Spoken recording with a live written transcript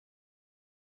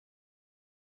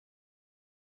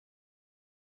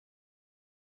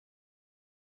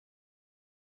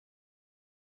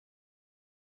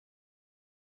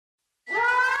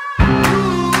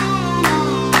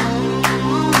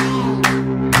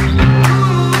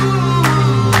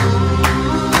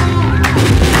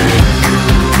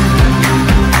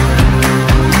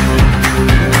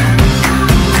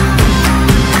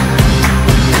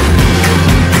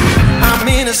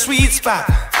spot.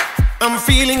 I'm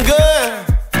feeling good.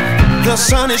 The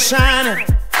sun is shining.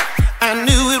 I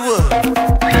knew it would.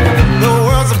 The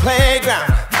world's a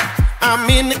playground. I'm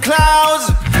in the clouds.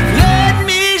 Let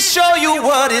me show you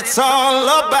what it's all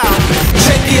about.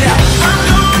 Check it out. I'm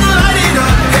gonna light it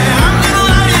up. Yeah, I'm gonna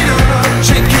light it up.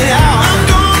 Check it out. I'm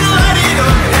gonna light it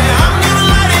up. Yeah, I'm gonna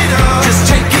light it up. Just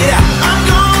check it out. I'm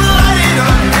gonna light it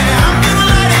up. Yeah, I'm gonna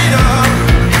light it up.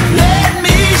 Let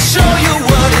me show you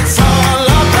what it's all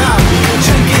about.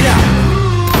 Check it out.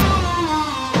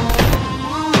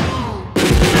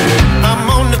 I'm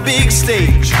on the big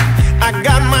stage. I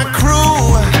got my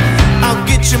crew. I'll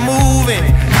get you moving.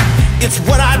 It's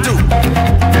what I do.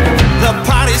 The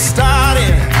party's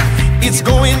starting. It's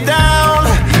going down.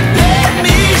 Let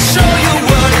me show you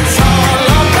what it's all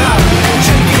about.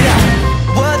 Check it out.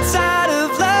 What side of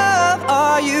love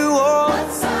are you on?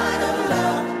 What side of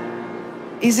love?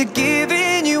 Is it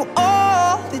giving you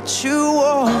all that you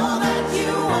want? All that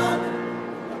you want.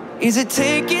 Is it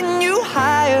taking you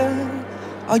higher?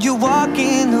 Are you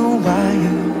walking the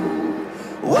wire?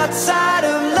 What side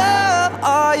of love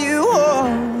are you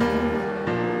on?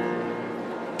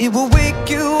 It will wake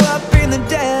you up in the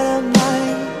dead of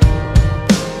night.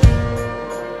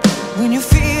 When you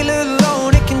feel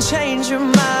alone, it can change your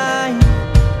mind.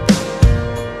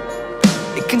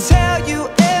 It can tell you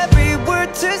every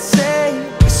word to say,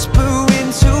 whisper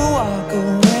when to walk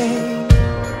away.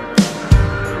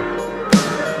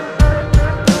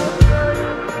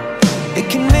 It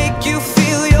can make you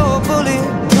feel you're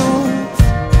bulletproof,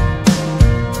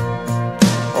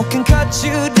 or can cut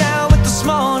you down with the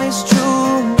smallest truth.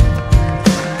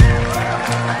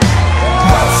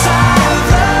 What side of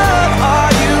love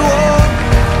are you on?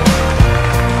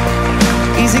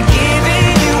 Is it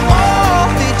giving you all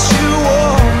that you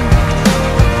want?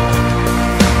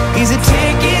 Is it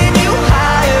taking you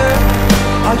higher?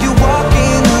 Are you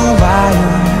walking the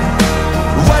wire?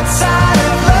 What side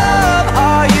of love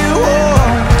are you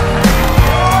on?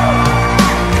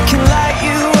 It can light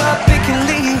you up, it can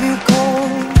leave you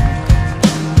cold.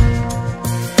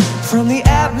 From the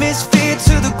atmosphere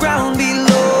to the ground below.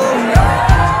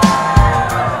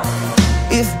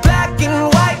 If black and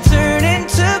white turn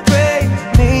into gray,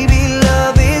 maybe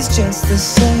love is just the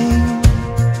same.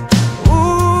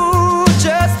 Ooh,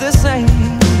 just the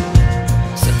same.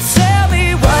 So tell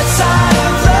me, what side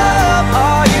of love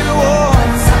are you on?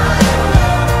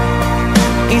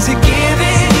 Is it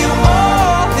giving you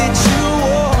all that you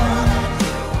want?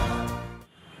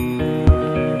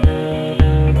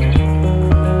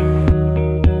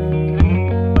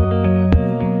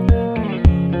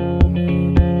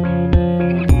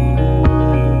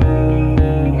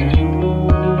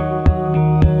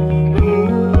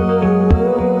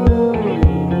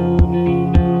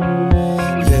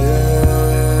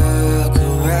 Look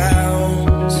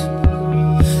around,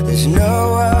 there's no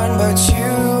one but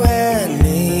you and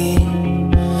me,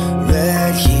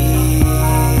 right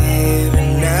here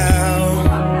and now,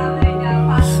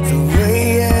 the way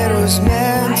it was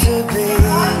meant to be.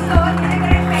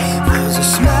 There's a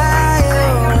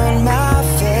smile on my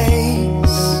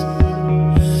face,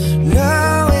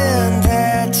 knowing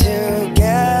that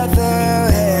together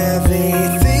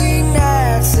everything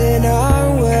that's in our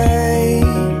way,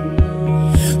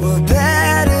 we're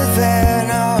better than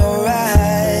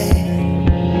alright.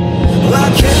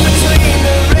 Walking between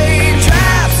the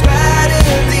raindrops,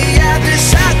 riding the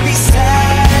aftershock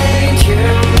beside you.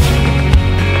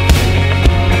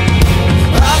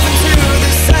 Off into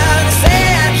the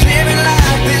sunset, living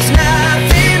like there's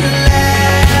nothing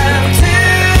left to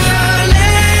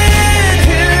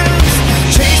lose.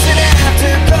 Chasing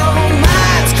after gold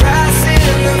mines, crossing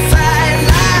the fine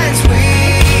lines we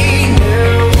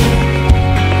knew.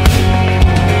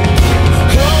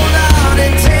 Hold on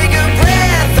and take a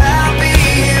breath, I'll be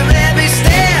here every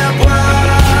step,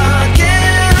 walking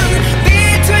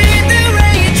between the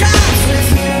raindrops with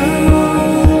you.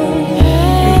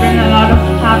 You bring a lot of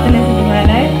happiness into my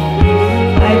life.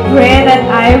 I pray that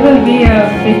I will be a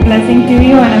big blessing to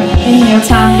you and in your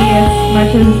family as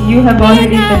much as you have already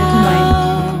been to mine.